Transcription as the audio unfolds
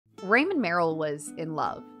Raymond Merril was in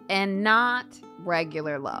love, and not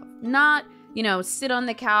regular love. Not, sit on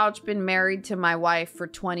the couch, been married to my wife for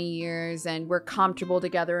 20 years and we're comfortable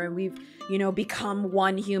together and we've, become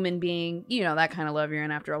one human being. That kind of love you're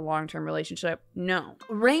in after a long-term relationship. No.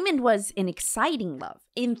 Raymond was an exciting love,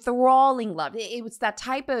 enthralling love. It was that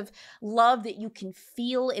type of love that you can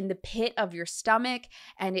feel in the pit of your stomach,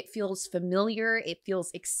 and it feels familiar, it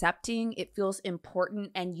feels accepting, it feels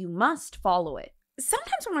important, and you must follow it.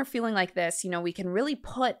 Sometimes when we're feeling like this, we can really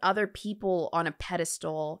put other people on a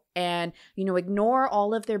pedestal and, ignore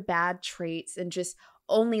all of their bad traits and just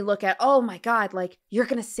only look at, oh my God, like, you're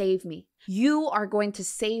going to save me. You are going to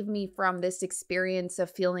save me from this experience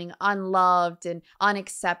of feeling unloved and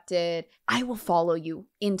unaccepted. I will follow you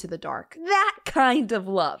into the dark. That kind of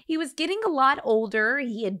love. He was getting a lot older.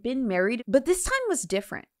 He had been married, but this time was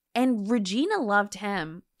different. And Regina loved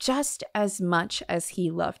him just as much as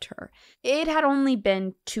he loved her. It had only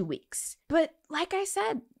been 2 weeks. But like I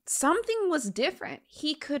said, something was different.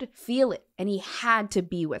 He could feel it, and he had to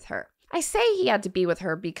be with her. I say he had to be with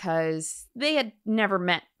her because they had never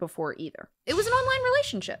met before either. It was an online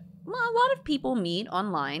relationship. Well, a lot of people meet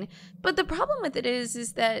online, but the problem with it is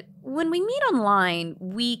that when we meet online,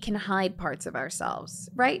 we can hide parts of ourselves,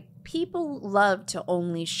 right? People love to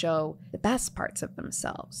only show the best parts of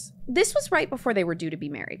themselves. This was right before they were due to be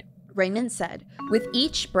married. Raymond said, "With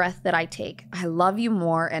each breath that I take, I love you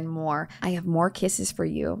more and more. I have more kisses for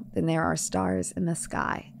you than there are stars in the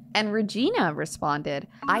sky." And Regina responded,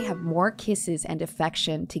 "I have more kisses and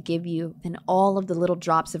affection to give you than all of the little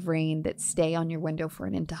drops of rain that stay on your window for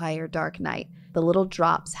an entire dark night. The little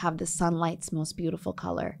drops have the sunlight's most beautiful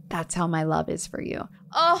color. That's how my love is for you."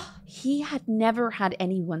 Oh, he had never had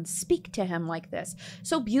anyone speak to him like this.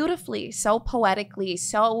 So beautifully, so poetically,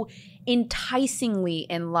 so enticingly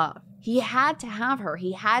in love. He had to have her.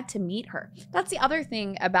 He had to meet her. That's the other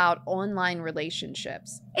thing about online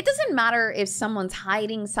relationships. It doesn't matter if someone's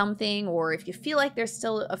hiding something or if you feel like there's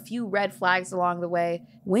still a few red flags along the way.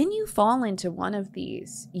 When you fall into one of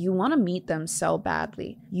these, you want to meet them so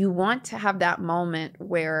badly. You want to have that moment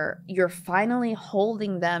where you're finally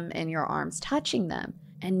holding them in your arms, touching them,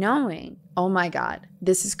 and knowing, oh my God,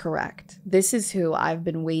 this is correct. This is who I've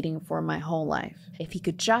been waiting for my whole life. If he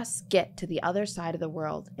could just get to the other side of the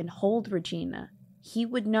world and hold Regina, he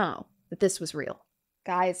would know that this was real.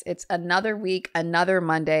 Guys, it's another week, another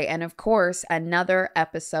Monday, and of course, another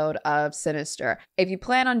episode of Sinister. If you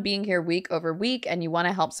plan on being here week over week and you want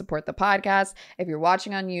to help support the podcast, if you're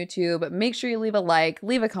watching on YouTube, make sure you leave a like,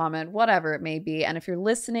 leave a comment, whatever it may be. And if you're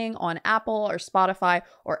listening on Apple or Spotify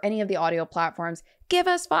or any of the audio platforms, give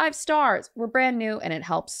us 5 stars. We're brand new and it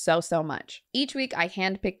helps so much. Each week I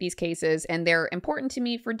handpick these cases and they're important to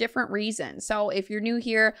me for different reasons. So if you're new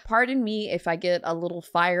here, pardon me if I get a little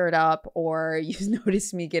fired up or you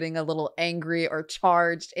notice me getting a little angry or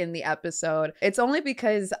charged in the episode. It's only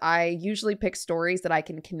because I usually pick stories that I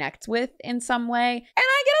can connect with in some way and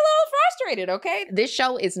I get a little frustrated, okay? This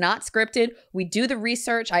show is not scripted. We do the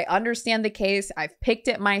research. I understand the case. I've picked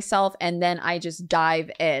it myself and then I just dive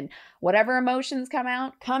in. Whatever emotions come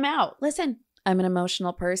out. Listen, I'm an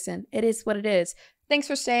emotional person. It is what it is. Thanks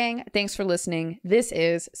for staying. Thanks for listening. This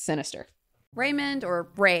is Sinister. Raymond, or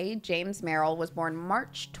Ray, James Merril was born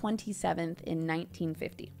March 27th in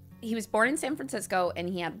 1950. He was born in San Francisco and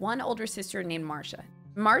he had one older sister named Marcia.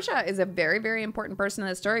 Marcia is a very important person in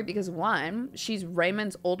the story because 1, she's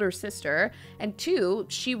Raymond's older sister, and 2,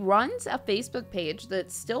 she runs a Facebook page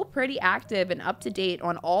that's still pretty active and up to date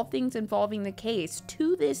on all things involving the case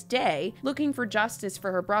to this day, looking for justice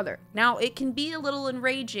for her brother. Now, it can be a little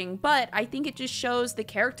enraging, but I think it just shows the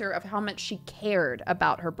character of how much she cared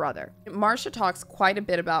about her brother. Marcia talks quite a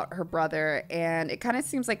bit about her brother, and it kind of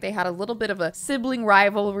seems like they had a little bit of a sibling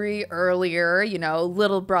rivalry earlier,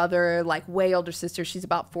 little brother, like way older sister. She's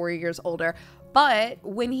about 4 years older. But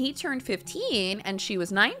when he turned 15 and she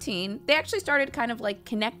was 19, they actually started kind of like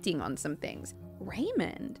connecting on some things.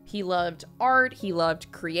 Raymond, he loved art, he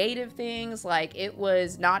loved creative things. Like, it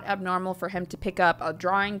was not abnormal for him to pick up a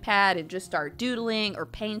drawing pad and just start doodling or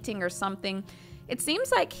painting or something. It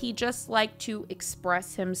seems like he just liked to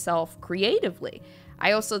express himself creatively.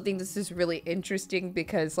 I also think this is really interesting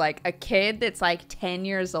because like a kid that's like 10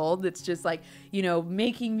 years old, that's just like,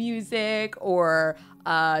 making music or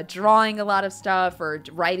drawing a lot of stuff or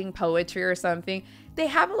writing poetry or something, they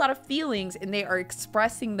have a lot of feelings and they are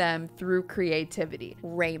expressing them through creativity.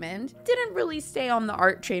 Raymond didn't really stay on the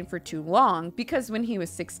art train for too long because when he was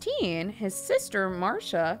 16, his sister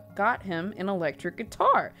Marcia got him an electric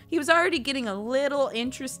guitar. He was already getting a little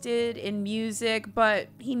interested in music, but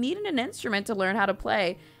he needed an instrument to learn how to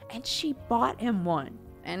play, and she bought him one.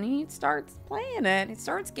 and he starts playing it. It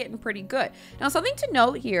starts getting pretty good. Now, something to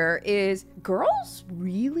note here is girls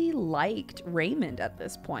really liked Raymond at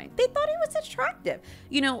this point. They thought he was attractive.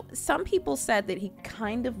 You know, some people said that he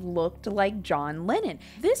kind of looked like John Lennon.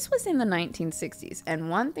 This was in the 1960s, and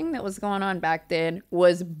one thing that was going on back then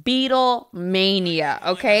was Beatlemania,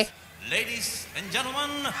 okay? Ladies and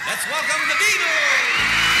gentlemen, let's welcome the Beatles!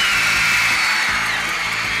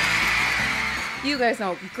 You guys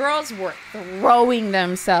know, girls were throwing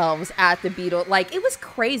themselves at the Beatles. Like, it was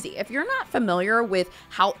crazy. If you're not familiar with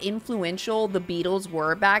how influential the Beatles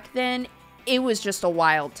were back then, it was just a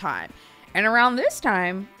wild time. And around this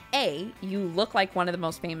time, A, you look like one of the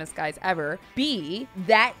most famous guys ever. B,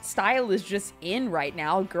 that style is just in right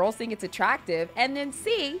now. Girls think it's attractive. And then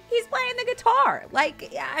C, he's playing the guitar.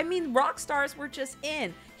 Like, I mean, rock stars were just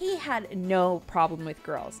in. He had no problem with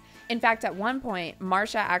girls. In fact, at one point,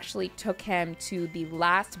 Marcia actually took him to the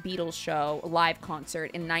last Beatles show live concert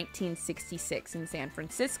in 1966 in San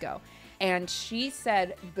Francisco. And she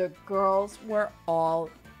said the girls were all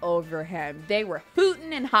over him. They were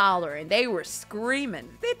hooting and hollering. They were screaming.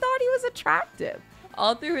 They thought he was attractive.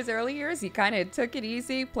 All through his early years, he kind of took it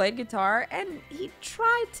easy, played guitar, and he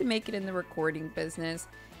tried to make it in the recording business.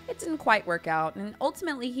 It didn't quite work out, and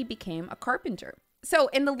ultimately he became a carpenter. So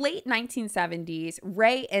in the late 1970s,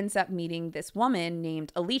 Ray ends up meeting this woman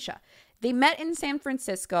named Alicia. They met in San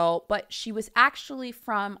Francisco, but she was actually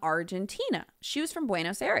from Argentina. She was from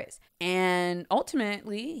Buenos Aires. And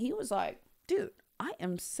ultimately, he was like, dude, I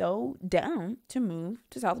am so down to move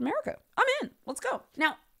to South America. I'm in. Let's go.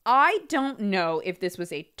 Now, I don't know if this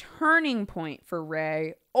was a turning point for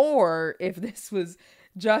Ray or if this was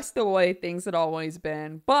just the way things had always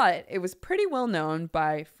been, but it was pretty well known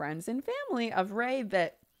by friends and family of Ray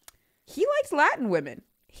that he likes Latin women.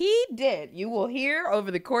 He did. You will hear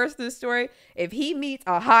over the course of this story, if he meets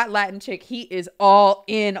a hot Latin chick, he is all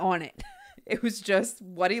in on it. It was just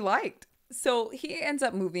what he liked. So he ends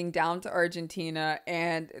up moving down to Argentina,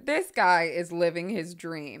 and this guy is living his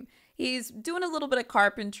dream. He's doing a little bit of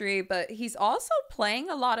carpentry, but he's also playing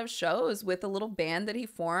a lot of shows with a little band that he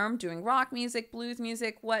formed, doing rock music, blues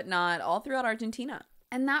music, whatnot, all throughout Argentina.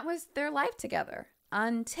 And that was their life together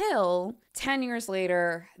until 10 years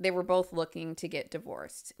later, they were both looking to get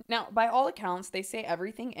divorced. Now, by all accounts, they say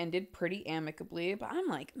everything ended pretty amicably, but I'm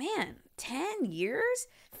like, man, 10 years?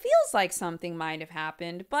 Feels like something might have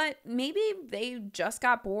happened, but maybe they just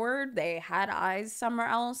got bored. They had eyes somewhere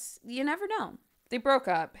else. You never know. They broke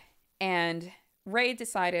up. And Ray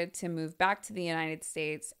decided to move back to the United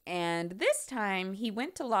States. And this time he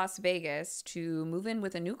went to Las Vegas to move in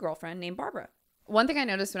with a new girlfriend named Barbara. One thing I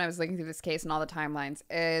noticed when I was looking through this case and all the timelines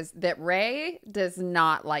is that Ray does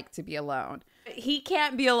not like to be alone. He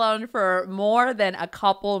can't be alone for more than a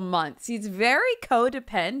couple months. He's very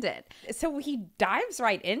codependent. So he dives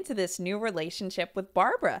right into this new relationship with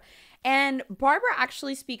Barbara. And Barbara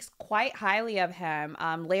actually speaks quite highly of him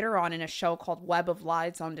later on in a show called Web of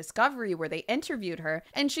Lies on Discovery, where they interviewed her.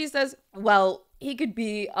 And she says, well, he could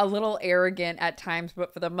be a little arrogant at times,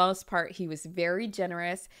 but for the most part, he was very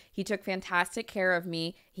generous. He took fantastic care of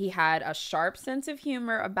me. He had a sharp sense of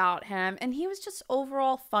humor about him, and he was just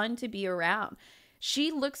overall fun to be around. She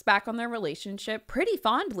looks back on their relationship pretty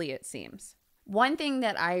fondly, it seems. One thing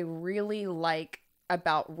that I really like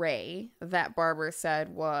about Ray that Barbara said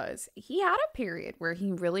was he had a period where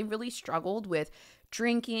he really struggled with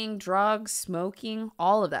drinking, drugs, smoking,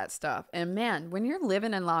 all of that stuff. And man, when you're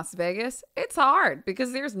living in Las Vegas, it's hard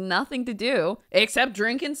because there's nothing to do except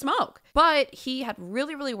drink and smoke. But he had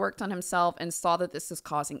really worked on himself and saw that this was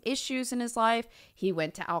causing issues in his life. He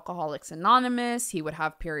went to Alcoholics Anonymous. He would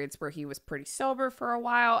have periods where he was pretty sober for a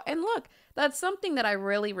while. And look, that's something that I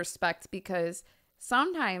really respect because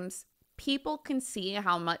sometimes people can see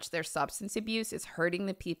how much their substance abuse is hurting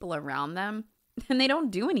the people around them, and they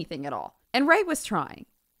don't do anything at all. And Ray was trying.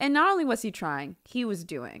 And not only was he trying, he was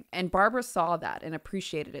doing. And Barbara saw that and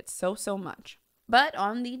appreciated it so much. But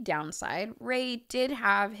on the downside, Ray did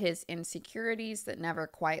have his insecurities that never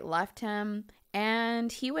quite left him. And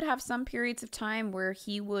he would have some periods of time where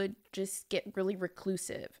he would just get really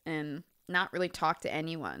reclusive and not really talk to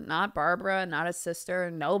anyone, not Barbara, not his sister,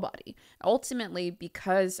 nobody. Ultimately,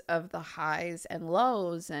 because of the highs and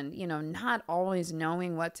lows and, not always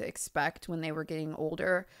knowing what to expect when they were getting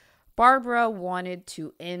older, Barbara wanted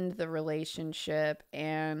to end the relationship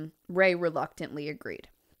and Ray reluctantly agreed.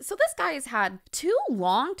 So this guy has had 2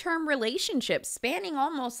 long-term relationships spanning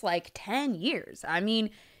almost like 10 years. I mean,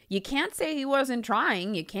 you can't say he wasn't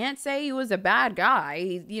trying. You can't say he was a bad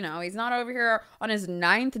guy. He's not over here on his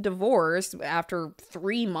 9th divorce after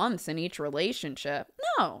 3 months in each relationship.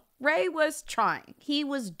 No, Ray was trying. He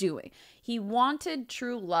was doing. He wanted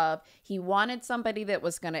true love. He wanted somebody that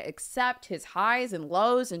was going to accept his highs and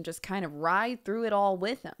lows and just kind of ride through it all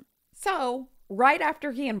with him. So, right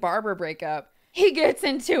after he and Barbara break up, he gets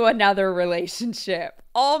into another relationship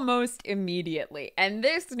almost immediately. And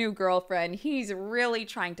this new girlfriend, he's really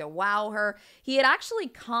trying to wow her. He had actually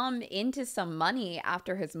come into some money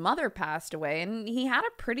after his mother passed away, and he had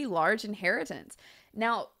a pretty large inheritance.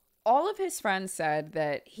 Now, all of his friends said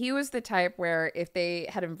that he was the type where if they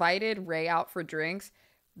had invited Ray out for drinks,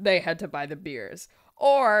 they had to buy the beers.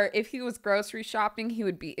 Or if he was grocery shopping, he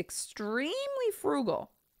would be extremely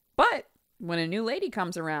frugal. But when a new lady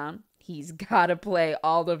comes around, he's got to play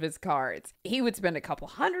all of his cards. He would spend a couple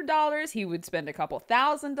 $100s. He would spend a couple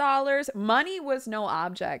 $1,000s. Money was no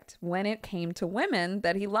object when it came to women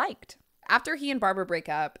that he liked. After he and Barbara break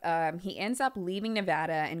up, he ends up leaving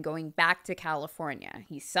Nevada and going back to California.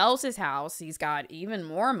 He sells his house. He's got even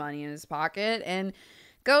more money in his pocket and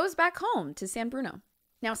goes back home to San Bruno.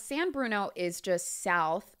 Now, San Bruno is just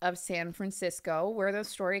south of San Francisco, where the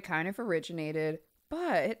story kind of originated.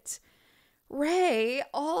 But Ray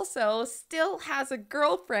also still has a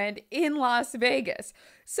girlfriend in Las Vegas.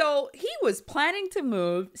 So he was planning to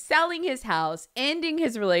move, selling his house, ending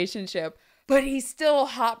his relationship, but he still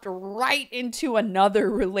hopped right into another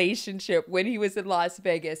relationship when he was in Las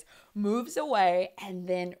Vegas, moves away, and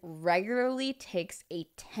then regularly takes a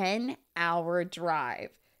 10-hour drive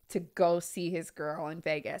to go see his girl in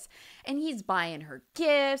Vegas. And he's buying her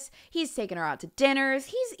gifts. He's taking her out to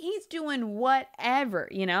dinners. He's doing whatever,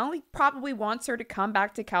 He probably wants her to come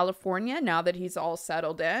back to California now that he's all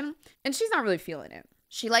settled in. And she's not really feeling it.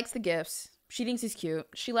 She likes the gifts. She thinks he's cute.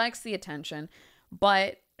 She likes the attention.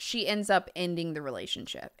 But she ends up ending the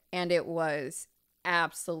relationship. And it was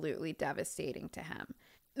absolutely devastating to him.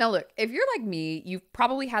 Now, look, if you're like me, you've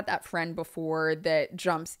probably had that friend before that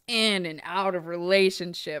jumps in and out of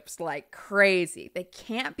relationships like crazy. They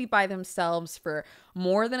can't be by themselves for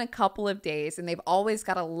more than a couple of days, and they've always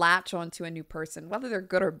got to latch onto a new person, whether they're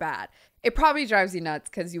good or bad. It probably drives you nuts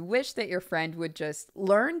because you wish that your friend would just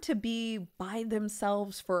learn to be by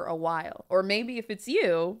themselves for a while. Or maybe if it's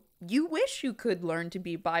you wish you could learn to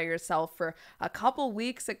be by yourself for a couple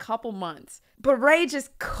weeks, a couple months. But Ray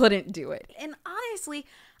just couldn't do it. And honestly,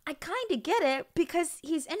 I kind of get it because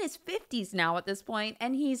he's in his 50s now at this point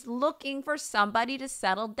and he's looking for somebody to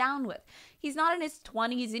settle down with. He's not in his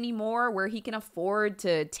 20s anymore where he can afford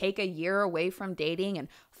to take a year away from dating and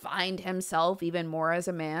find himself even more as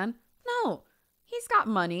a man. No, he's got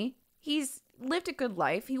money. He's lived a good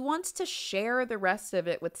life. He wants to share the rest of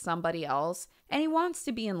it with somebody else, and he wants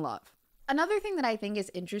to be in love. Another thing that I think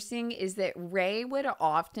is interesting is that Ray would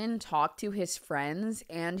often talk to his friends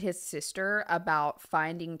and his sister about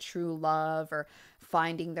finding true love or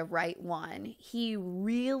finding the right one. He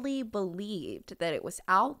really believed that it was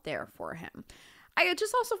out there for him. I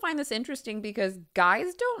just also find this interesting because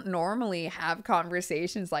guys don't normally have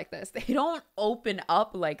conversations like this. They don't open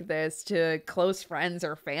up like this to close friends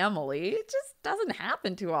or family. It just doesn't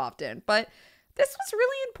happen too often. But this was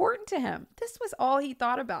really important to him. This was all he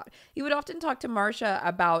thought about. He would often talk to Marcia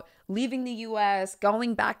about leaving the U.S.,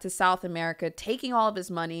 going back to South America, taking all of his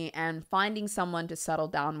money, and finding someone to settle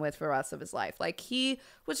down with for the rest of his life. Like, he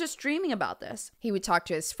was just dreaming about this. He would talk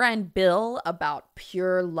to his friend Bill about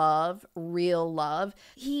pure love, real love.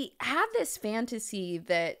 He had this fantasy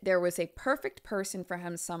that there was a perfect person for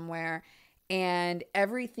him somewhere, and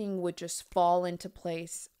everything would just fall into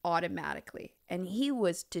place automatically. And he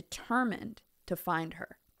was determined to find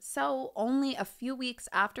her. So only a few weeks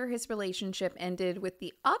after his relationship ended with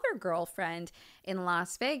the other girlfriend in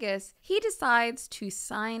Las Vegas, he decides to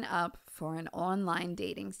sign up for an online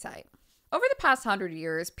dating site. Over the past 100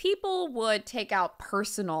 years, people would take out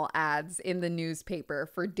personal ads in the newspaper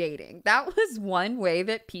for dating. That was one way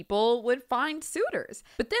that people would find suitors.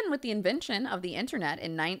 But then with the invention of the internet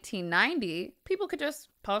in 1990, people could just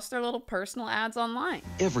post their little personal ads online.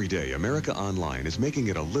 Every day, America Online is making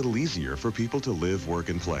it a little easier for people to live, work,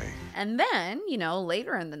 and play. And then,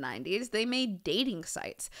 later in the 90s, they made dating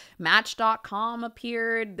sites. Match.com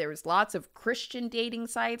appeared. There was lots of Christian dating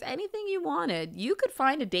sites. Anything you wanted, you could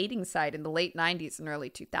find a dating site in the late 90s and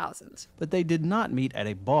early 2000s. But they did not meet at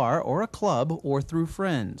a bar or a club or through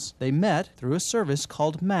friends. They met through a service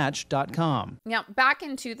called Match.com. Now, back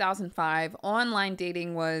in 2005, online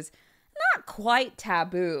dating was not quite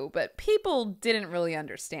taboo, but people didn't really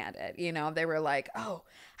understand it. You know, they were like, oh,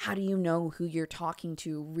 how do you know who you're talking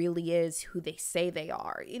to really is who they say they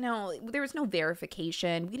are? You know, there was no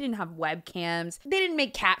verification. We didn't have webcams. They didn't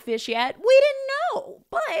make catfish yet. We didn't know,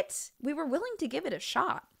 but we were willing to give it a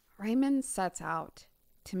shot. Raymond sets out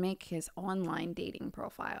to make his online dating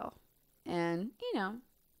profile. And, you know,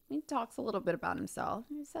 he talks a little bit about himself.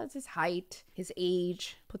 He says his height, his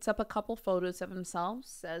age, puts up a couple photos of himself,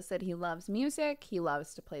 says that he loves music, he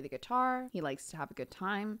loves to play the guitar, he likes to have a good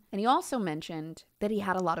time. And he also mentioned that he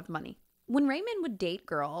had a lot of money. When Raymond would date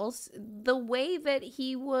girls, the way that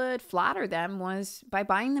he would flatter them was by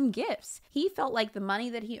buying them gifts. He felt like the money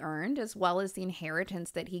that he earned, as well as the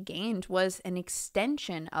inheritance that he gained, was an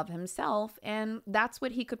extension of himself, and that's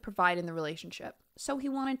what he could provide in the relationship. So he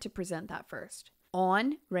wanted to present that first.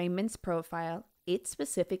 On Raymond's profile, it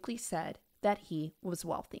specifically said that he was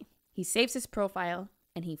wealthy. He saves his profile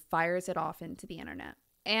and he fires it off into the internet.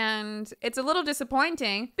 And it's a little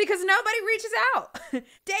disappointing because nobody reaches out.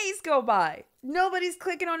 Days go by. Nobody's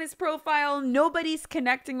clicking on his profile. Nobody's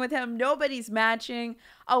connecting with him. Nobody's matching.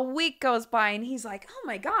 A week goes by and he's like, oh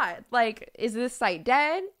my God, like, is this site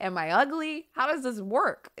dead? Am I ugly? How does this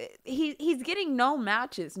work? He's getting no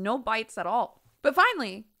matches, no bites at all. But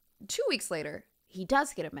finally, 2 weeks later, he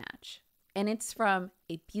does get a match, and it's from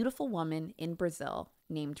a beautiful woman in Brazil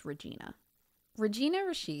named Regina. Regina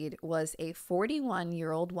Rachild was a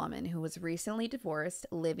 41-year-old woman who was recently divorced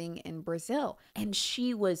living in Brazil, and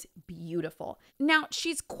she was beautiful. Now,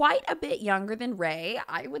 she's quite a bit younger than Ray,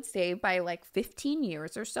 I would say by like 15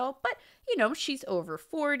 years or so, but you know, she's over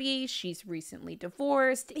 40, she's recently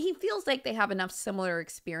divorced. He feels like they have enough similar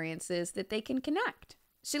experiences that they can connect.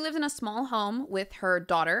 She lives in a small home with her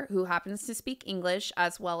daughter, who happens to speak English,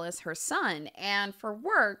 as well as her son. And for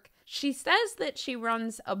work, she says that she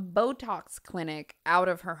runs a Botox clinic out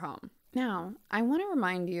of her home. Now, I want to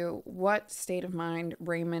remind you what state of mind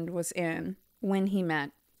Raymond was in when he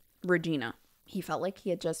met Regina. He felt like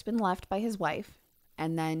he had just been left by his wife,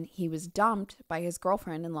 and then he was dumped by his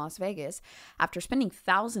girlfriend in Las Vegas after spending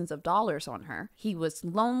thousands of dollars on her. He was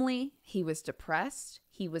lonely, he was depressed,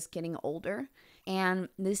 he was getting older. And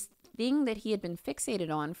this thing that he had been fixated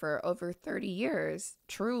on for over 30 years,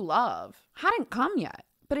 true love, hadn't come yet,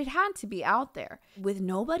 but it had to be out there. With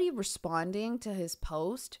nobody responding to his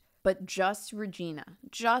post, but just Regina,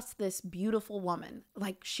 just this beautiful woman,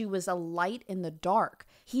 like she was a light in the dark.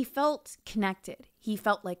 He felt connected. He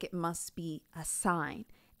felt like it must be a sign,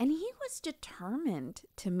 and he was determined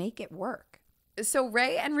to make it work. So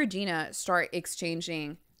Ray and Regina start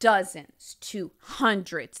exchanging dozens to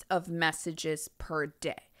hundreds of messages per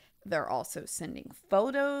day. They're also sending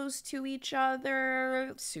photos to each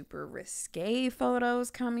other, super risque photos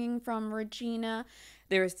coming from Regina.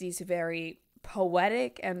 There's these very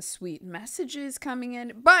poetic and sweet messages coming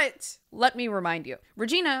in. But let me remind you,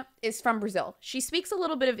 Regina is from Brazil. She speaks a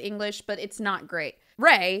little bit of English, but it's not great.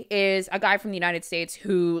 Ray is a guy from the United States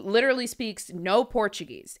who literally speaks no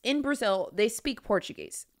Portuguese. In Brazil, they speak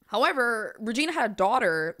Portuguese. However, Regina had a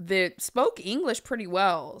daughter that spoke English pretty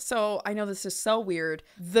well. So I know this is so weird.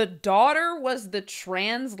 The daughter was the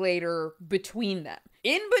translator between them.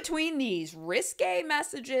 In between these risque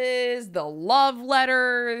messages, the love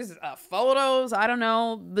letters, photos, I don't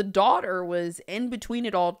know, the daughter was in between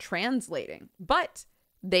it all translating. But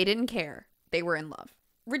they didn't care. They were in love.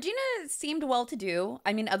 Regina seemed well-to-do.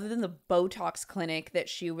 I mean, other than the Botox clinic that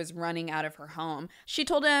she was running out of her home. She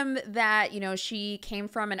told him that, you know, she came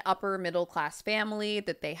from an upper middle-class family,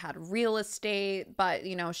 that they had real estate, but,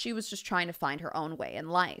 you know, she was just trying to find her own way in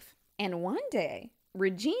life. And one day,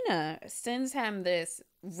 Regina sends him this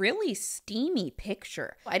really steamy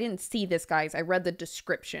picture. I didn't see this, guys. I read the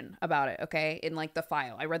description about it, okay? In, like, the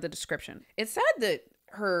file. I read the description. It said that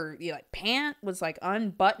her pant was like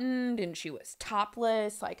unbuttoned and she was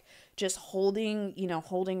topless, like just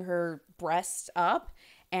holding her breasts up,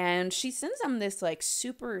 and she sends him this like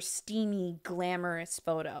super steamy glamorous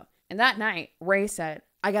photo. And that night Ray said,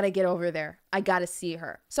 I gotta get over there, I gotta see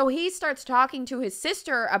her. So he starts talking to his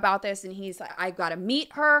sister about this, and he's like, I gotta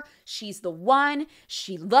meet her, she's the one,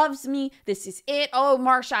 she loves me, this is it. Oh,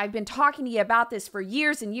 Marsha, I've been talking to you about this for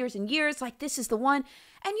years and years and years, like this is the one.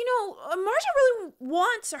 And you know, Marsha really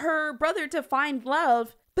wants her brother to find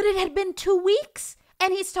love, but it had been 2 weeks.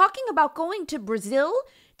 And he's talking about going to Brazil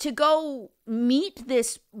to go meet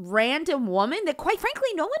this random woman that quite frankly,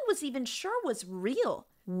 no one was even sure was real.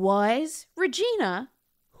 Was Regina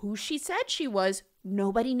who she said she was?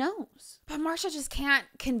 Nobody knows. But Marsha just can't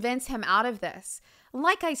convince him out of this.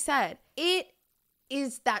 Like I said, it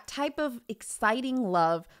is that type of exciting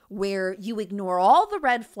love where you ignore all the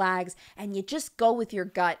red flags and you just go with your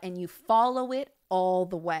gut and you follow it all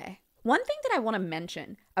the way. One thing that I want to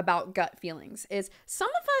mention about gut feelings is some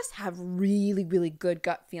of us have really, really good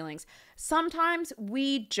gut feelings. Sometimes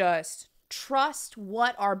we just trust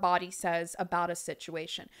what our body says about a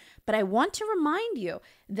situation. But I want to remind you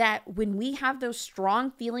that when we have those strong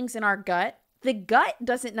feelings in our gut, the gut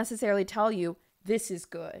doesn't necessarily tell you this is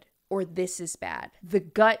good or this is bad. The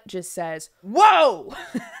gut just says, whoa!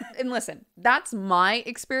 And listen, that's my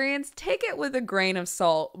experience. Take it with a grain of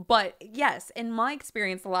salt. But yes, in my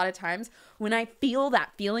experience, a lot of times when I feel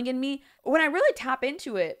that feeling in me, when I really tap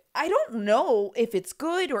into it, I don't know if it's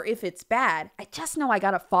good or if it's bad. I just know I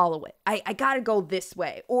gotta follow it. I gotta go this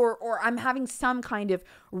way, or I'm having some kind of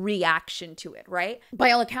reaction to it, right?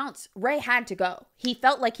 By all accounts, Ray had to go. He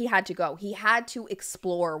felt like he had to go. He had to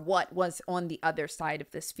explore what was on the other side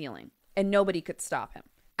of this feeling, and nobody could stop him.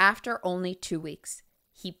 After only 2 weeks,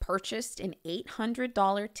 he purchased an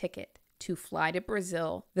 $800 ticket to fly to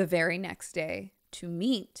Brazil the very next day to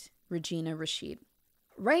meet Regina Rachild.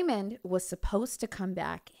 Raymond was supposed to come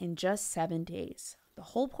back in just 7 days. The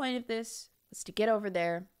whole point of this was to get over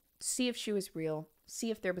there, see if she was real,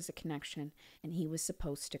 see if there was a connection, and he was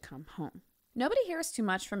supposed to come home. Nobody hears too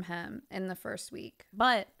much from him in the first week,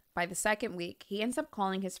 but by the second week, he ends up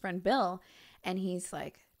calling his friend Bill, and he's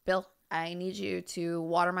like, Bill, I need you to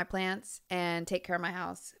water my plants and take care of my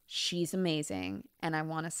house. She's amazing, and I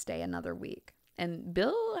want to stay another week. And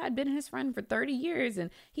Bill had been his friend for 30 years, and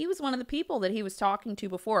he was one of the people that he was talking to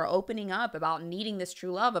before, opening up about needing this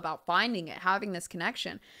true love, about finding it, having this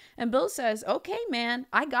connection. And Bill says, okay, man,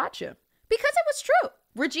 I got you. Because it was true.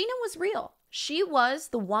 Regina was real. She was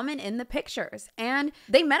the woman in the pictures, and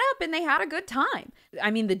they met up and they had a good time.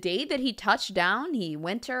 I mean, the day that he touched down, he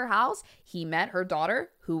went to her house. He met her daughter,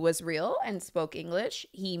 who was real and spoke English.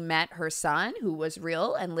 He met her son, who was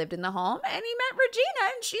real and lived in the home. And he met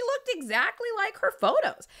Regina, and she looked exactly like her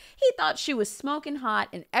photos. He thought she was smoking hot,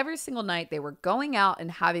 and every single night they were going out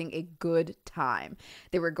and having a good time.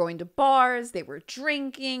 They were going to bars, they were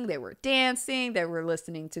drinking, they were dancing, they were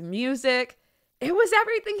listening to music. It was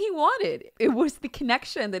everything he wanted. It was the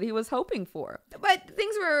connection that he was hoping for. But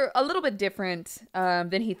things were a little bit different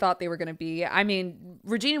than he thought they were going to be. I mean,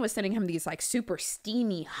 Regina was sending him these like super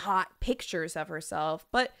steamy, hot pictures of herself.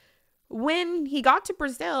 But when he got to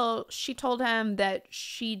Brazil, she told him that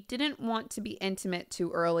she didn't want to be intimate too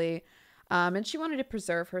early. And she wanted to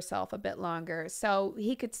preserve herself a bit longer so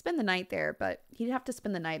he could spend the night there, but he'd have to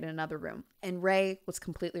spend the night in another room. And Ray was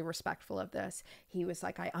completely respectful of this. He was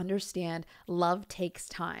like, I understand love takes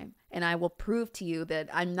time, and I will prove to you that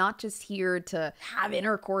I'm not just here to have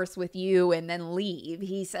intercourse with you and then leave.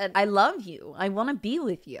 He said, I love you. I want to be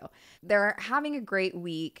with you. They're having a great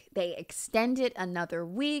week. They extend it another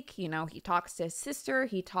week. You know, he talks to his sister,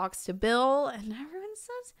 he talks to Bill, and everyone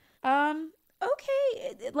says,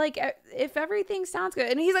 okay, like, if everything sounds good.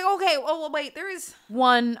 And he's like, okay, well, wait, there is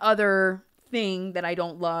one other thing that I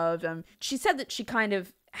don't love. She said that she kind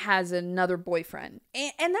of has another boyfriend.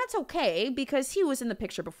 And that's okay, because he was in the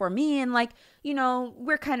picture before me, and like, you know,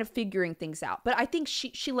 we're kind of figuring things out. But I think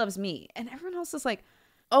she loves me. And everyone else is like,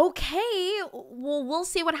 okay, well, we'll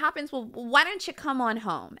see what happens. Well, why don't you come on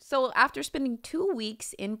home? So after spending 2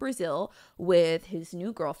 weeks in Brazil with his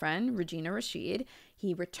new girlfriend, Regina Rachild,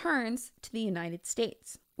 he returns to the United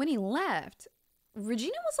States. When he left,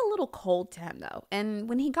 Regina was a little cold to him, though. And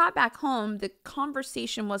when he got back home, the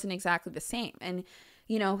conversation wasn't exactly the same. And,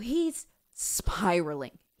 you know, he's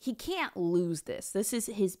spiraling. He can't lose this. This is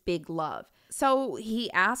his big love. So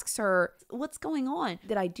he asks her, what's going on?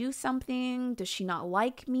 Did I do something? Does she not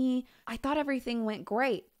like me? I thought everything went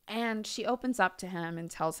great. And she opens up to him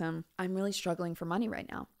and tells him, I'm really struggling for money right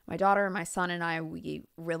now. My daughter, my son, and I, we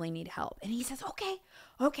really need help. And he says,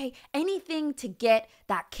 okay, anything to get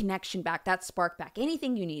that connection back, that spark back,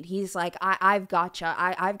 anything you need. He's like, I've got you.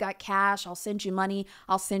 I've got cash. I'll send you money.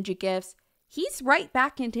 I'll send you gifts. He's right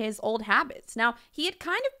back into his old habits. Now, he had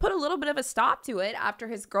kind of put a little bit of a stop to it after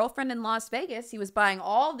his girlfriend in Las Vegas, he was buying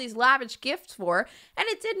all these lavish gifts for, and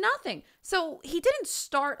it did nothing. So he didn't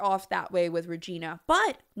start off that way with Regina,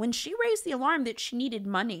 but when she raised the alarm that she needed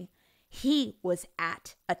money, he was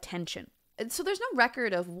at attention. And so there's no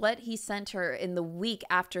record of what he sent her in the week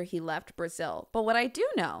after he left Brazil. But what I do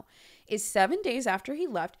know is 7 days after he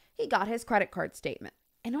left, he got his credit card statement.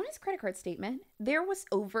 And on his credit card statement, there was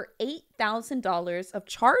over $8,000 of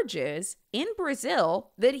charges in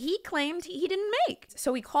Brazil that he claimed he didn't make.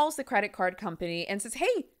 So he calls the credit card company and says,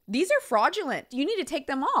 hey, these are fraudulent. You need to take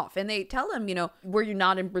them off. And they tell him, were you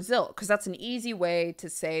not in Brazil? Because that's an easy way to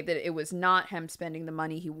say that it was not him spending the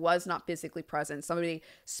money. He was not physically present. Somebody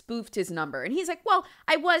spoofed his number. And he's like, well,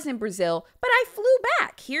 I was in Brazil, but I flew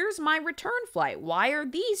back. Here's my return flight. Why are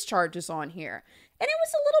these charges on here? And it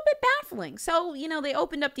was a little bit baffling. So, they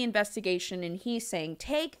opened up the investigation and he's saying,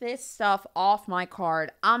 take this stuff off my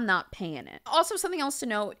card. I'm not paying it. Also, something else to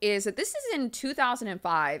note is that this is in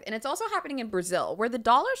 2005 and it's also happening in Brazil where the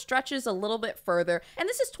dollar stretches a little bit further. And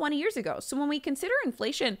this is 20 years ago. So when we consider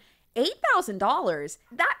inflation, $8,000,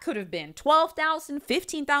 that could have been $12,000,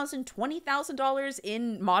 $15,000, $20,000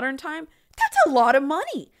 in modern time. That's a lot of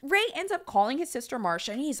money. Ray ends up calling his sister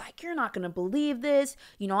Marcia and he's like, you're not going to believe this.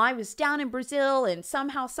 I was down in Brazil and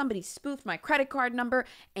somehow somebody spoofed my credit card number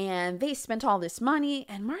and they spent all this money.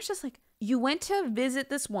 And Marcia's like, you went to visit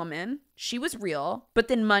this woman. She was real, but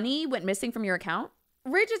then money went missing from your account?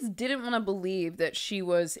 Ray just didn't want to believe that she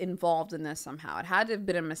was involved in this somehow. It had to have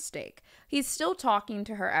been a mistake. He's still talking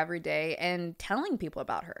to her every day and telling people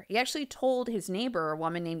about her. He actually told his neighbor, a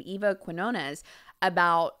woman named Eva Quinones,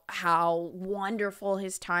 about how wonderful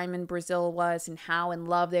his time in Brazil was and how in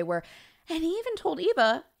love they were. And he even told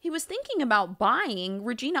Eva he was thinking about buying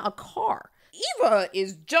Regina a car. Eva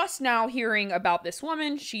is just now hearing about this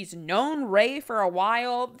woman. She's known Ray for a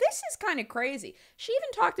while. This is kind of crazy. She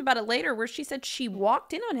even talked about it later where she said she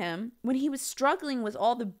walked in on him when he was struggling with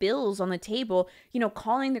all the bills on the table,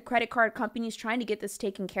 calling the credit card companies trying to get this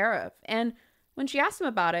taken care of. And when she asked him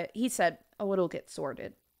about it, he said, oh, it'll get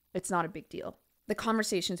sorted. It's not a big deal. The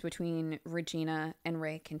conversations between Regina and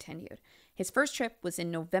Ray continued. His first trip was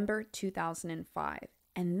in November 2005.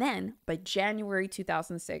 And then by January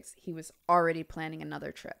 2006, he was already planning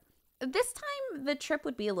another trip. This time, the trip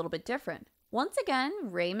would be a little bit different. Once again,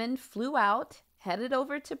 Raymond flew out, headed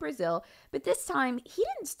over to Brazil, but this time he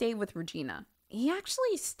didn't stay with Regina. He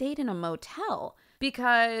actually stayed in a motel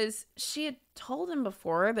because she had told him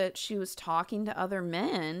before that she was talking to other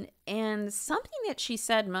men, and something that she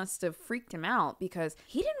said must have freaked him out because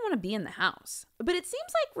he didn't want to be in the house. But it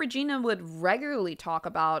seems like Regina would regularly talk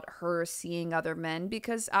about her seeing other men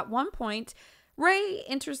because at one point, Ray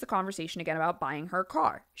enters the conversation again about buying her a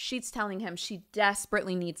car. She's telling him she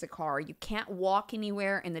desperately needs a car. You can't walk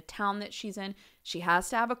anywhere in the town that she's in. She has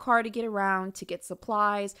to have a car to get around, to get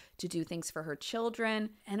supplies, to do things for her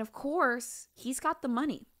children. And of course, he's got the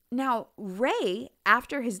money. Now, Ray,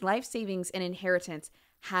 after his life savings and inheritance,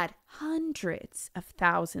 had hundreds of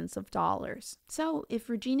thousands of dollars. So if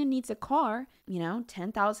Regina needs a car,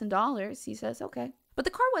 $10,000, he says, okay. But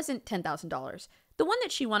the car wasn't $10,000. The one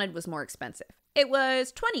that she wanted was more expensive. It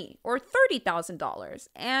was $20,000 or $30,000.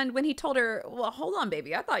 And when he told her, well, hold on,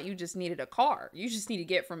 baby, I thought you just needed a car. You just need to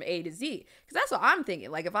get from A to Z. Because that's what I'm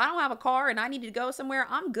thinking. Like, if I don't have a car and I need to go somewhere,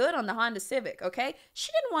 I'm good on the Honda Civic, okay?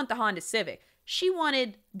 She didn't want the Honda Civic. She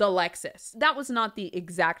wanted the Lexus. That was not the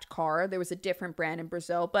exact car. There was a different brand in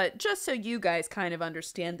Brazil. But just so you guys kind of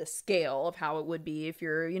understand the scale of how it would be if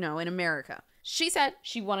you're, in America. She said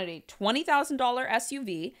she wanted a $20,000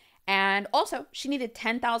 SUV. And also, she needed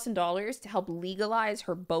 $10,000 to help legalize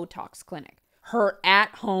her Botox clinic. Her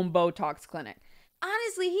at-home Botox clinic.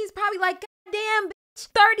 Honestly, he's probably like, damn, bitch,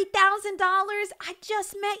 $30,000? I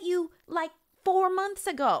just met you like 4 months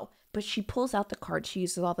ago. But she pulls out the card she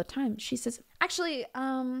uses all the time. She says, actually,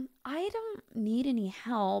 I don't need any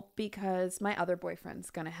help because my other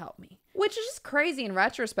boyfriend's gonna help me. Which is just crazy in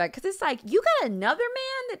retrospect because it's like, you got another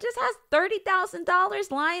man that just has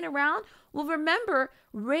 $30,000 lying around? Well, remember,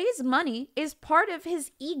 Ray's money is part of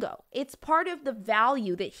his ego. It's part of the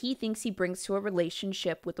value that he thinks he brings to a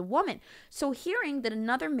relationship with a woman. So hearing that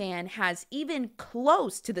another man has even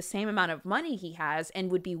close to the same amount of money he has and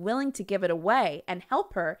would be willing to give it away and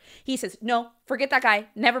help her, he says, no, forget that guy.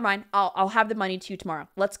 Never mind. I'll have the money to you tomorrow.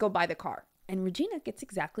 Let's go buy the car. And Regina gets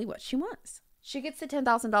exactly what she wants. She gets the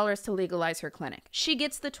 $10,000 to legalize her clinic. She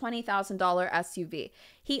gets the $20,000 SUV.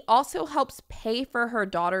 He also helps pay for her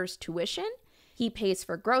daughter's tuition. He pays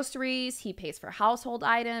for groceries. He pays for household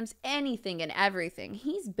items, anything and everything.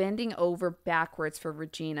 He's bending over backwards for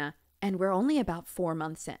Regina. And we're only about 4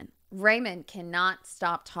 months in. Raymond cannot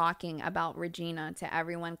stop talking about Regina to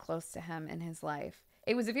everyone close to him in his life.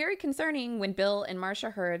 It was very concerning when Bill and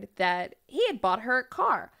Marcia heard that he had bought her a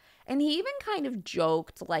car. And he even kind of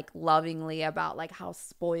joked lovingly about how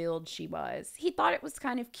spoiled she was. He thought it was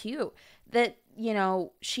kind of cute that,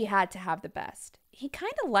 she had to have the best. He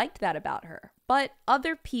kind of liked that about her. But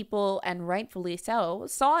other people, and rightfully so,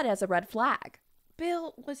 saw it as a red flag.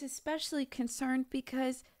 Bill was especially concerned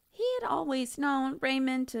because he had always known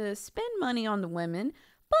Raymond to spend money on the women,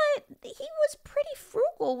 but he was pretty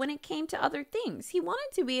frugal when it came to other things. He wanted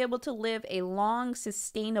to be able to live a long,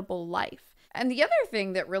 sustainable life. And the other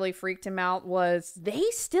thing that really freaked him out was they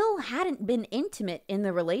still hadn't been intimate in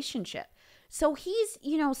the relationship. So he's,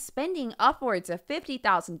 spending upwards of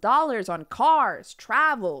 $50,000 on cars,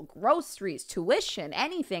 travel, groceries, tuition,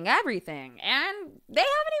 anything, everything. And they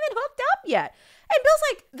haven't even hooked up yet. And Bill's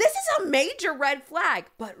like, this is a major red flag.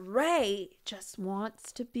 But Ray just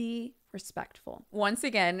wants to be respectful. Once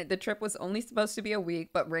again, the trip was only supposed to be a week,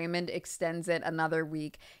 but Raymond extends it another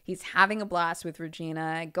week. He's having a blast with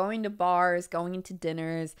Regina, going to bars, going to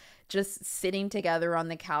dinners, just sitting together on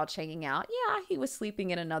the couch, hanging out. Yeah, he was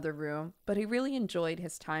sleeping in another room, but he really enjoyed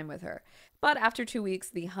his time with her. But after 2 weeks,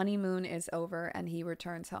 the honeymoon is over and he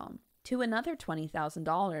returns home to another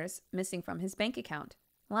 $20,000 missing from his bank account.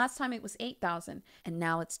 Last time it was $8,000, and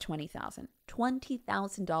now it's $20,000.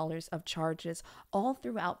 $20,000 of charges all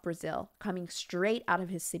throughout Brazil coming straight out of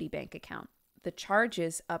his Citibank account. The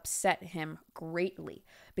charges upset him greatly,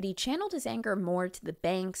 but he channeled his anger more to the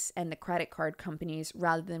banks and the credit card companies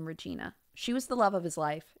rather than Regina. She was the love of his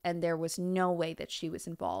life, and there was no way that she was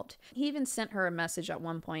involved. He even sent her a message at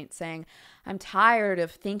one point saying, "I'm tired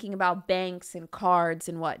of thinking about banks and cards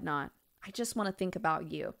and whatnot. I just want to think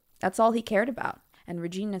about you." That's all he cared about. And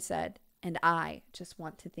Regina said, "And I just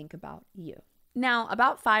want to think about you." Now,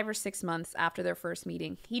 about 5 or 6 months after their first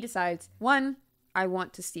meeting, he decides, 1, I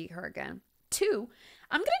want to see her again. 2,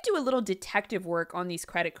 I'm going to do a little detective work on these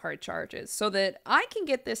credit card charges so that I can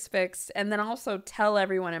get this fixed and then also tell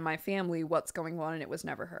everyone in my family what's going on and it was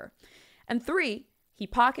never her. And 3, he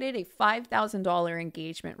pocketed a $5,000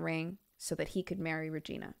 engagement ring so that he could marry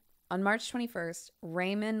Regina. On March 21st,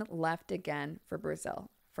 Raymond left again for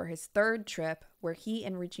Brazil for his third trip where he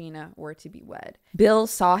and Regina were to be wed. Bill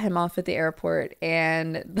saw him off at the airport,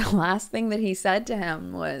 and the last thing that he said to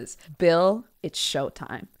him was, "Bill, it's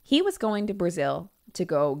showtime." He was going to Brazil to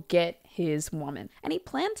go get his woman, and he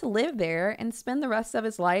planned to live there and spend the rest of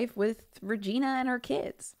his life with Regina and her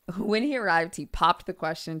kids. When he arrived, he popped the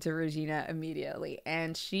question to Regina immediately,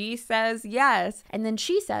 and she says yes, and then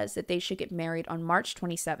she says that they should get married on March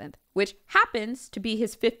 27th, which happens to be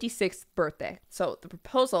his 56th birthday. So the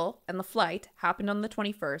proposal and the flight happened on the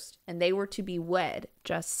 21st, and they were to be wed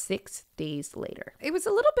just 6 days later. It was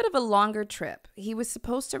a little bit of a longer trip. He was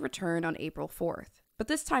supposed to return on April 4th, but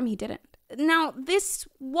this time he didn't. Now, this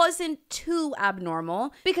wasn't too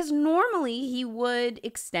abnormal because normally he would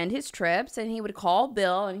extend his trips and he would call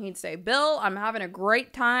Bill and he'd say, "Bill, I'm having a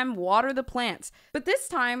great time, water the plants." But this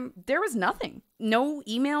time there was nothing. No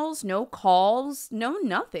emails, no calls, no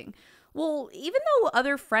nothing. Well, even though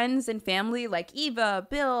other friends and family like Eva,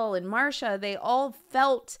 Bill, and Marcia, they all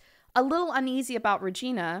felt a little uneasy about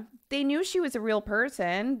Regina. They knew she was a real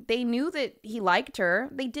person. They knew that he liked her.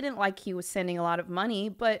 They didn't like he was sending a lot of money,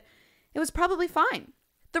 but it was probably fine.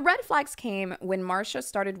 The red flags came when Marcia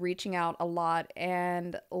started reaching out a lot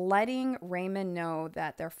and letting Raymond know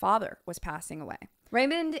that their father was passing away.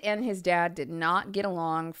 Raymond and his dad did not get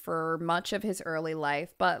along for much of his early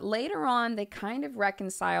life, but later on they kind of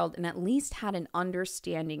reconciled and at least had an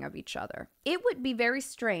understanding of each other. It would be very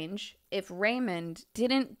strange if Raymond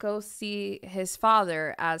didn't go see his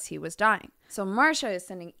father as he was dying. So Marcia is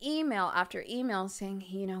sending email after email saying,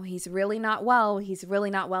 he's really not well. He's really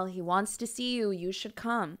not well. He wants to see you. You should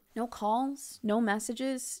come. No calls, no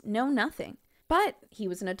messages, no nothing. But he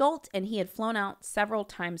was an adult and he had flown out several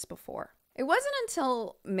times before. It wasn't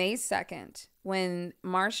until May 2nd when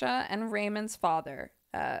Marcia and Raymond's father,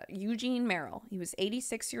 Eugene Merril, he was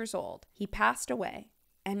 86 years old, he passed away.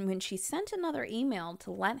 And when she sent another email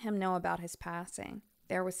to let him know about his passing,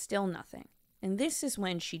 there was still nothing. And this is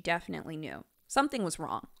when she definitely knew something was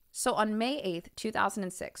wrong. So on May 8th,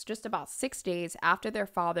 2006, just about 6 days after their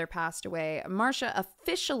father passed away, Marcia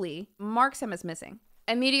officially marks him as missing.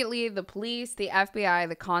 Immediately, the police, the FBI,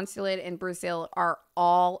 the consulate in Brazil are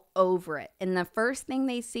all over it. And the first thing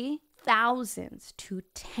they see, thousands to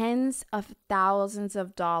tens of thousands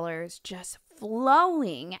of dollars just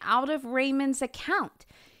flowing out of Raymond's account.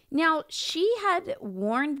 Now, she had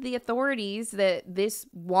warned the authorities that this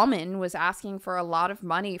woman was asking for a lot of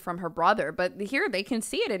money from her brother, but here they can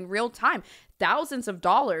see it in real time. Thousands of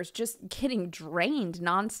dollars just getting drained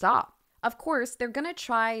nonstop. Of course, they're going to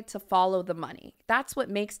try to follow the money. That's what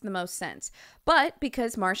makes the most sense. But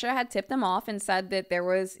because Marcia had tipped them off and said that there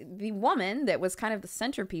was the woman that was kind of the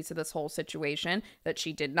centerpiece of this whole situation that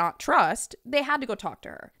she did not trust, they had to go talk to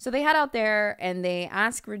her. So they head out there and they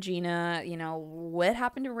ask Regina, what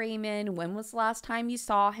happened to Raymond? When was the last time you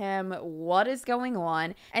saw him? What is going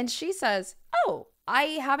on? And she says, "Oh, I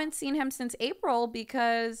haven't seen him since April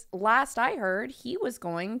because last I heard he was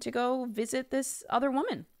going to go visit this other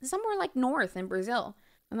woman somewhere like north in Brazil.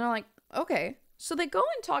 And they're like, okay. So they go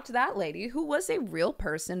and talk to that lady, who was a real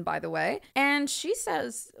person, by the way. And she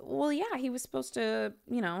says, well, yeah, he was supposed to,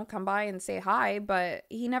 come by and say hi, but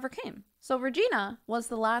he never came. So Regina was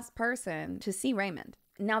the last person to see Raymond.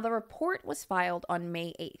 Now, the report was filed on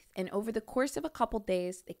May 8th, and over the course of a couple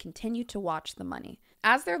days, they continued to watch the money.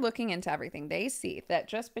 As they're looking into everything, they see that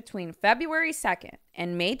just between February 2nd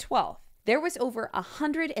and May 12th, there was over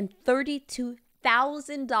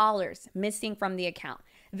 $132,000 missing from the account.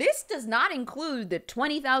 This does not include the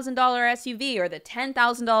 $20,000 SUV or the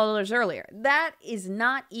 $10,000 earlier. That is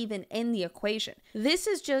not even in the equation. This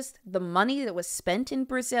is just the money that was spent in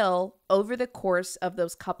Brazil over the course of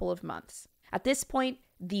those couple of months. At this point,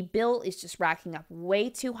 the bill is just racking up way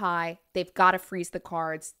too high. They've got to freeze the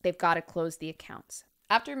cards. They've got to close the accounts.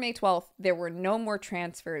 After May 12th, there were no more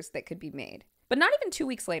transfers that could be made. But not even 2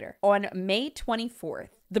 weeks later, on May 24th,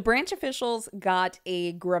 the branch officials got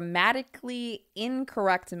a grammatically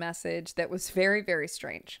incorrect message that was very, very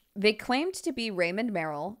strange. They claimed to be Raymond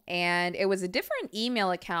Merril, and it was a different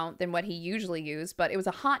email account than what he usually used, but it was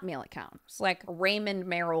a Hotmail account. It's like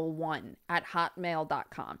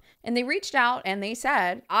RaymondMerril1@hotmail.com. And they reached out and they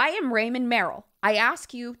said, I am Raymond Merril. I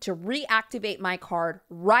ask you to reactivate my card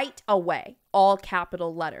right away. All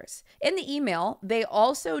capital letters. In the email, they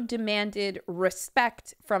also demanded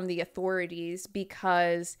respect from the authorities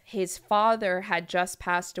because his father had just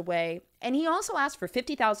passed away. And he also asked for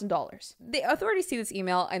 $50,000. The authorities see this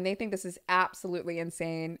email and they think this is absolutely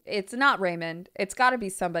insane. It's not Raymond. It's got to be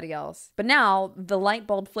somebody else. But now the light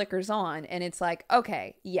bulb flickers on and it's like,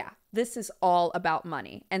 okay, yeah, this is all about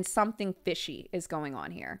money and something fishy is going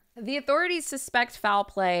on here. The authorities suspect foul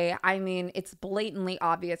play. I mean, it's blatantly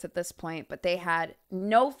obvious at this point, but they had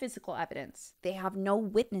no physical evidence. They have no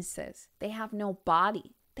witnesses. They have no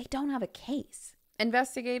body. They don't have a case.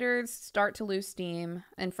 Investigators start to lose steam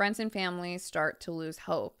and friends and family start to lose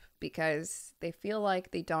hope because they feel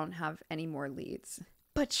like they don't have any more leads.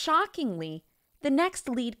 But shockingly, the next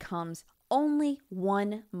lead comes only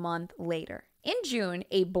 1 month later. In June,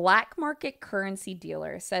 a black market currency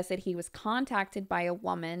dealer says that he was contacted by a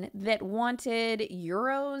woman that wanted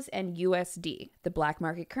euros and USD. The black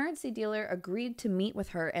market currency dealer agreed to meet with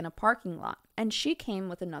her in a parking lot, and she came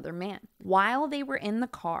with another man. While they were in the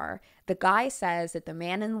car, the guy says that the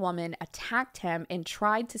man and woman attacked him and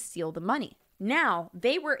tried to steal the money. Now,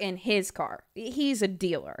 they were in his car. He's a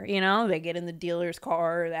dealer, They get in the dealer's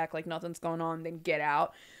car, they act like nothing's going on, then get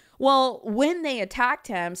out. Well, when they attacked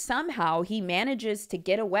him, somehow he manages to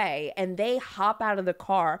get away and they hop out of the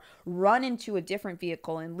car, run into a different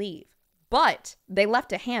vehicle and leave. But they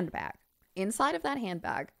left a handbag. Inside of that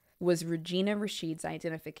handbag was Regina Rachid's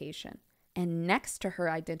identification. And next to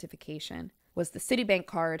her identification was the Citibank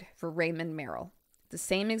card for Raymond Merril. The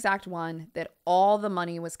same exact one that all the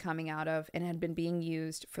money was coming out of and had been being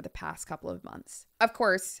used for the past couple of months. Of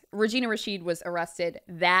course, Regina Rachild was arrested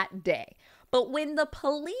that day. But when the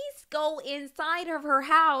police go inside of her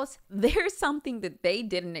house, there's something that they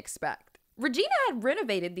didn't expect. Regina had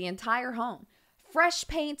renovated the entire home. Fresh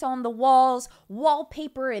paint on the walls,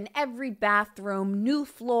 wallpaper in every bathroom, new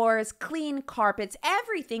floors, clean carpets,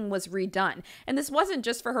 everything was redone. And this wasn't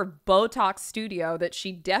just for her Botox studio that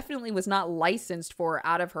she definitely was not licensed for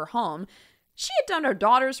out of her home. She had done her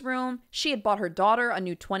daughter's room. She had bought her daughter a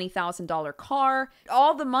new $20,000 car.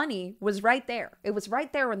 All the money was right there. It was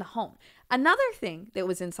right there in the home. Another thing that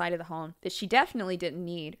was inside of the home that she definitely didn't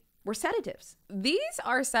need were sedatives. These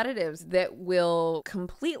are sedatives that will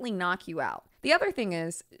completely knock you out. The other thing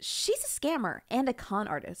is, she's a scammer and a con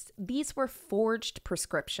artist. These were forged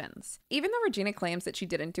prescriptions. Even though Regina claims that she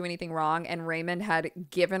didn't do anything wrong and Raymond had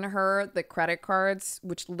given her the credit cards,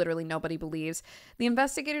 which literally nobody believes, the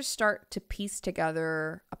investigators start to piece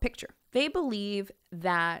together a picture. They believe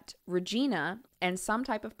that Regina and some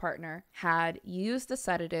type of partner had used the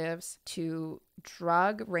sedatives to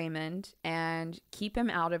drug Raymond and keep him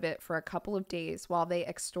out of it for a couple of days while they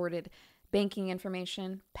extorted banking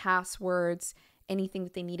information, passwords, anything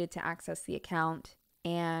that they needed to access the account.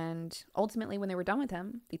 And ultimately, when they were done with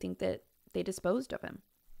him, they think that they disposed of him.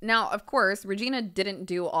 Now, of course, Regina didn't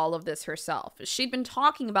do all of this herself. She'd been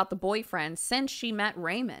talking about the boyfriend since she met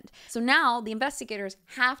Raymond. So now the investigators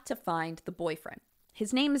have to find the boyfriend.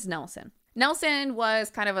 His name is Nelson. Nelson was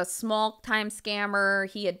kind of a small-time scammer.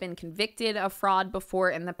 He had been convicted of fraud before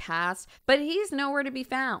in the past, but he's nowhere to be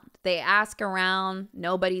found. They ask around,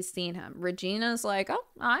 nobody's seen him. Regina's like, oh,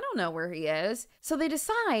 I don't know where he is. So they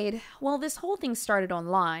decide, well, this whole thing started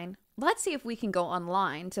online. let's see if we can go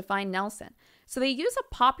online to find Nelson. So they use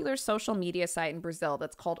a popular social media site in Brazil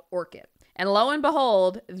that's called Orchid. And lo and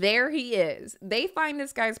behold, there he is. They find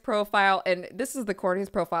this guy's profile, and this is the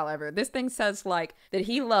corniest profile ever. This thing says like that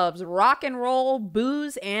he loves rock and roll,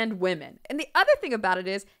 booze, and women. And the other thing about it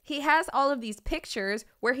is he has all of these pictures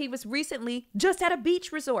where he was recently just at a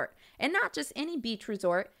beach resort. And not just any beach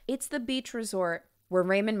resort, it's the beach resort where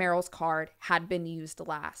Raymond Merril's card had been used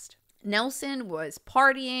last. Nelson was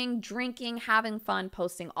partying, drinking, having fun,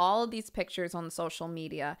 posting all of these pictures on social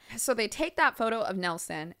media. So they take that photo of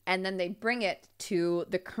Nelson and then they bring it to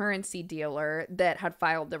the currency dealer that had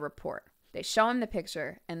filed the report. They show him the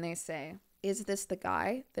picture and they say, "Is this the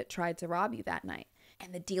guy that tried to rob you that night?"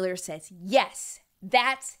 And the dealer says, "Yes,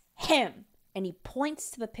 that's him." And he points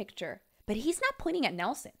to the picture, but he's not pointing at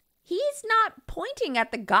Nelson. He's not pointing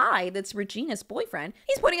at the guy that's Regina's boyfriend.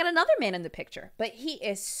 He's pointing at another man in the picture. But he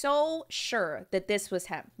is so sure that this was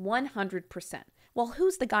him, 100%. Well,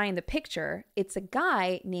 who's the guy in the picture? It's a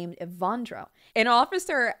guy named Evandro. An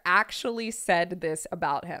officer actually said this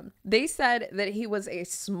about him. They said that he was a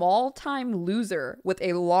small-time loser with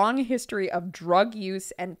a long history of drug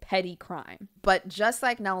use and petty crime. But just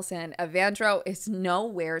like Nelson, Evandro is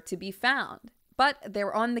nowhere to be found. But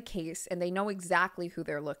they're on the case and they know exactly who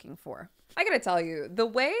they're looking for. I gotta tell you, the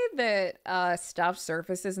way that stuff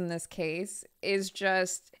surfaces in this case is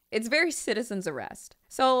just, it's very citizen's arrest.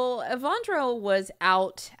 So Evandro was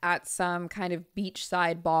out at some kind of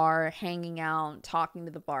beachside bar, hanging out, talking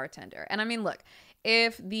to the bartender. And I mean, look,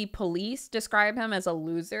 if the police describe him as a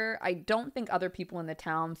loser, I don't think other people in the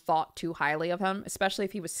town thought too highly of him, especially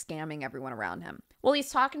if he was scamming everyone around him. Well, he's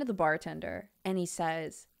talking to the bartender and he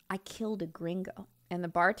says, "I killed a gringo." And the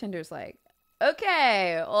bartender's like,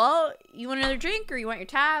 "Okay, well, you want another drink or you want your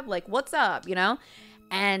tab? Like, what's up, you know?"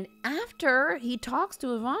 And after he talks to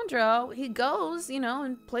Evandro, he goes,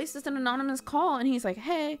 and places an anonymous call. And he's like,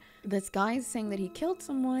 "Hey, this guy's saying that he killed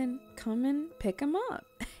someone. Come and pick him up."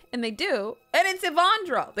 And they do. And it's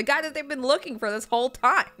Evandro, the guy that they've been looking for this whole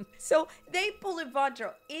time. So they pull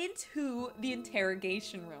Evandro into the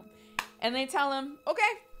interrogation room. And they tell him,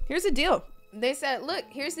 "Okay, here's the deal." They said, "Look,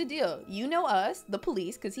 here's the deal. You know us," the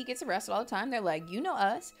police, because he gets arrested all the time. They're like, "You know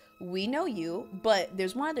us, we know you, but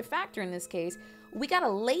there's one other factor in this case. We got a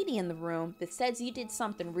lady in the room that says you did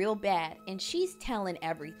something real bad, and she's telling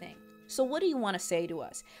everything. So what do you want to say to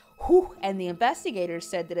us?" Whew. And the investigators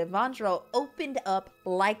said that Evandro opened up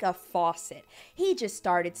like a faucet. He just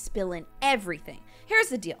started spilling everything. Here's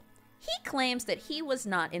the deal. He claims that he was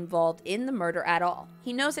not involved in the murder at all.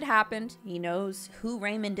 He knows it happened. He knows who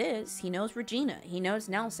Raymond is. He knows Regina. He knows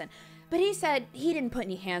Nelson. But he said he didn't put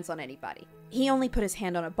any hands on anybody. He only put his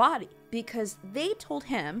hand on a body because they told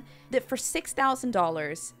him that for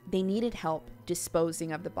 $6,000, they needed help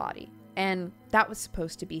disposing of the body. And that was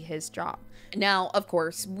supposed to be his job. Now, of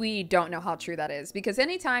course, we don't know how true that is because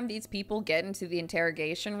anytime these people get into the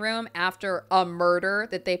interrogation room after a murder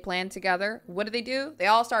that they planned together, what do? They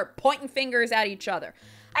all start pointing fingers at each other.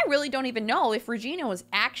 I really don't even know if Regina was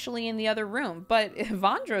actually in the other room, but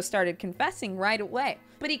Evandro started confessing right away.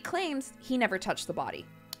 But he claims he never touched the body.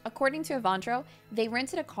 According to Evandro, they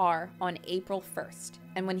rented a car on April 1st,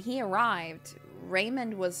 and when he arrived,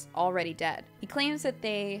 Raymond was already dead. He claims that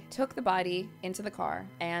they took the body into the car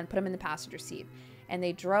and put him in the passenger seat, and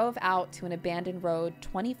they drove out to an abandoned road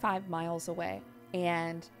 25 miles away.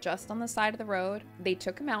 And just on the side of the road, they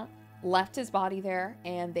took him out, left his body there,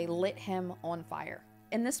 and they lit him on fire.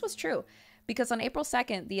 And this was true because on April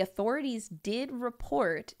 2nd, the authorities did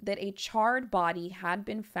report that a charred body had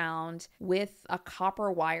been found with a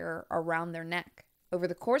copper wire around their neck. Over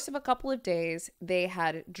the course of a couple of days, they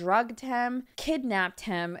had drugged him, kidnapped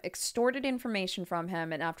him, extorted information from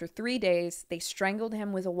him, and after 3 days, they strangled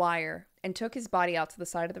him with a wire and took his body out to the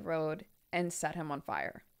side of the road and set him on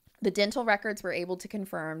fire. The dental records were able to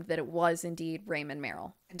confirm that it was indeed Raymond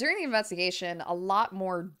Merril. During the investigation, a lot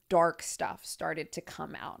more dark stuff started to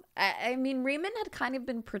come out. I mean, Raymond had kind of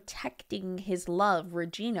been protecting his love,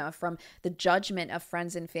 Regina, from the judgment of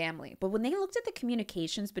friends and family. But when they looked at the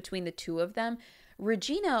communications between the two of them,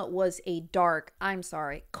 Regina was a dark,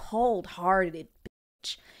 cold-hearted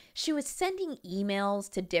bitch. She was sending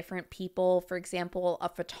emails to different people, for example, a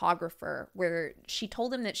photographer, where she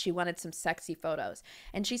told him that she wanted some sexy photos.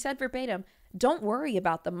 And she said verbatim, "Don't worry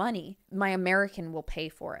about the money. My American will pay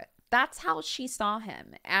for it." That's how she saw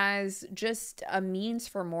him, as just a means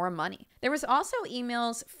for more money. There was also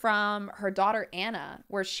emails from her daughter, Anna,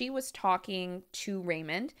 where she was talking to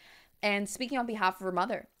Raymond and speaking on behalf of her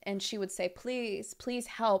mother. And she would say, "Please, please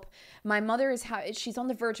help. My mother she's on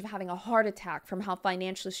the verge of having a heart attack from how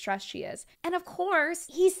financially stressed she is." And of course,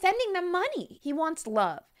 he's sending them money. He wants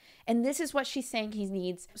love. And this is what she's saying he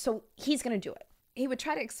needs. So he's going to do it. He would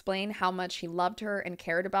try to explain how much he loved her and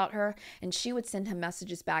cared about her, and she would send him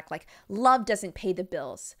messages back like, love doesn't pay the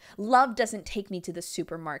bills. Love doesn't take me to the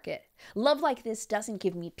supermarket. Love like this doesn't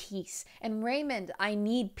give me peace. And Raymond, I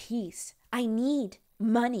need peace. I need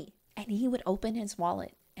money. And he would open his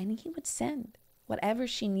wallet and he would send whatever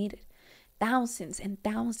she needed. Thousands and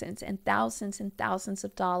thousands and thousands and thousands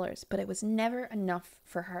of dollars, but it was never enough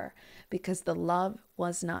for her because the love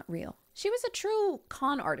was not real. She was a true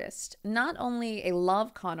con artist, not only a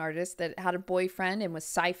love con artist that had a boyfriend and was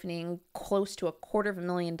siphoning close to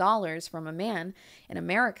 $250,000 from a man in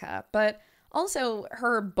America, but also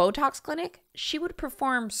her Botox clinic, she would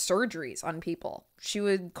perform surgeries on people. She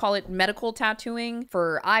would call it medical tattooing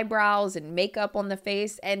for eyebrows and makeup on the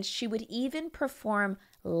face, and she would even perform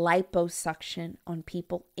liposuction on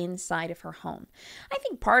people inside of her home. I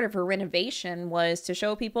think part of her renovation was to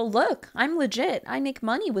show people, look, I'm legit. I make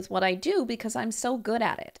money with what I do because I'm so good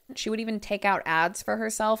at it. She would even take out ads for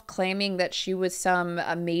herself, claiming that she was some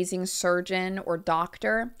amazing surgeon or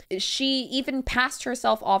doctor. She even passed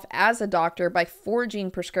herself off as a doctor by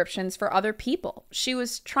forging prescriptions for other people. She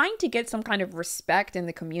was trying to get some kind of respect in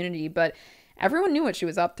the community, but everyone knew what she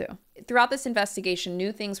was up to. Throughout this investigation,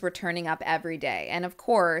 new things were turning up every day. And of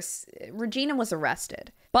course, Regina was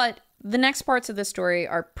arrested. But the next parts of the story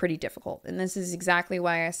are pretty difficult. And this is exactly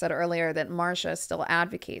why I said earlier that Marcia still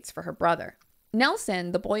advocates for her brother.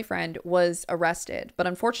 Nelson, the boyfriend, was arrested, but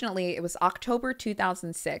unfortunately it was October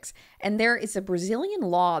 2006, and there is a Brazilian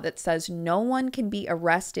law that says no one can be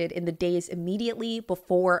arrested in the days immediately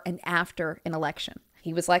before and after an election.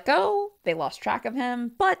 He was let go, they lost track of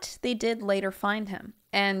him, but they did later find him.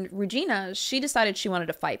 And Regina, she decided she wanted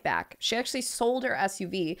to fight back. She actually sold her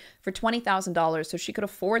SUV for $20,000 so she could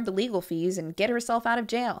afford the legal fees and get herself out of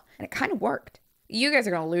jail. And it kind of worked. You guys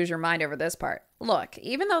are going to lose your mind over this part. Look,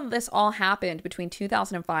 even though this all happened between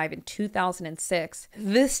 2005 and 2006,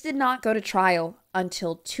 this did not go to trial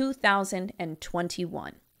until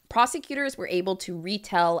 2021. Prosecutors were able to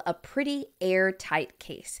retell a pretty airtight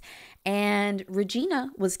case, and Regina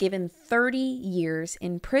was given 30 years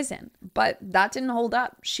in prison. But that didn't hold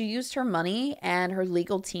up. She used her money and her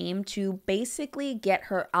legal team to basically get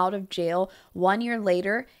her out of jail 1 year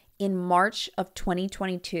later in March of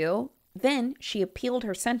 2022. Then she appealed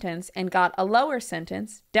her sentence and got a lower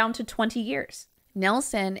sentence down to 20 years.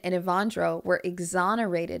 Nelson and Evandro were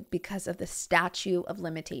exonerated because of the statute of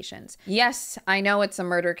limitations. Yes, I know it's a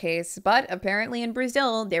murder case, but apparently in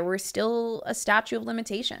Brazil, there were still a statute of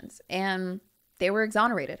limitations, and they were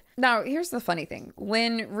exonerated. Now, here's the funny thing.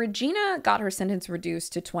 When Regina got her sentence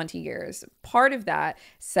reduced to 20 years, part of that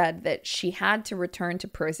said that she had to return to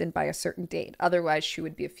prison by a certain date. Otherwise, she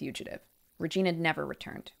would be a fugitive. Regina never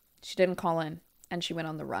returned. She didn't call in, and she went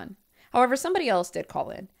on the run. However, somebody else did call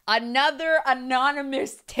in. Another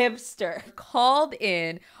anonymous tipster called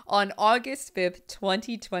in on August 5th,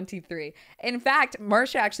 2023. In fact,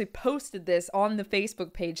 Marcia actually posted this on the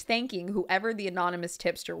Facebook page thanking whoever the anonymous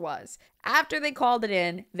tipster was. After they called it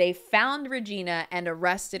in, they found Regina and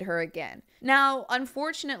arrested her again. Now,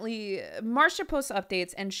 unfortunately, Marcia posts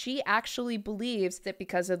updates and she actually believes that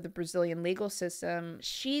because of the Brazilian legal system,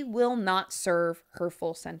 she will not serve her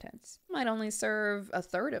full sentence. Might only serve a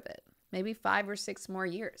third of it. Maybe 5 or 6 more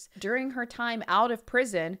years. During her time out of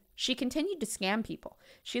prison, she continued to scam people.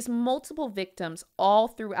 She has multiple victims all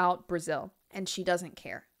throughout Brazil, and she doesn't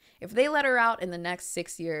care. If they let her out in the next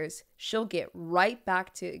 6 years, she'll get right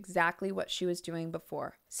back to exactly what she was doing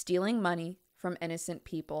before, stealing money from innocent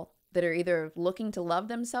people that are either looking to love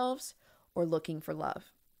themselves or looking for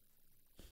love.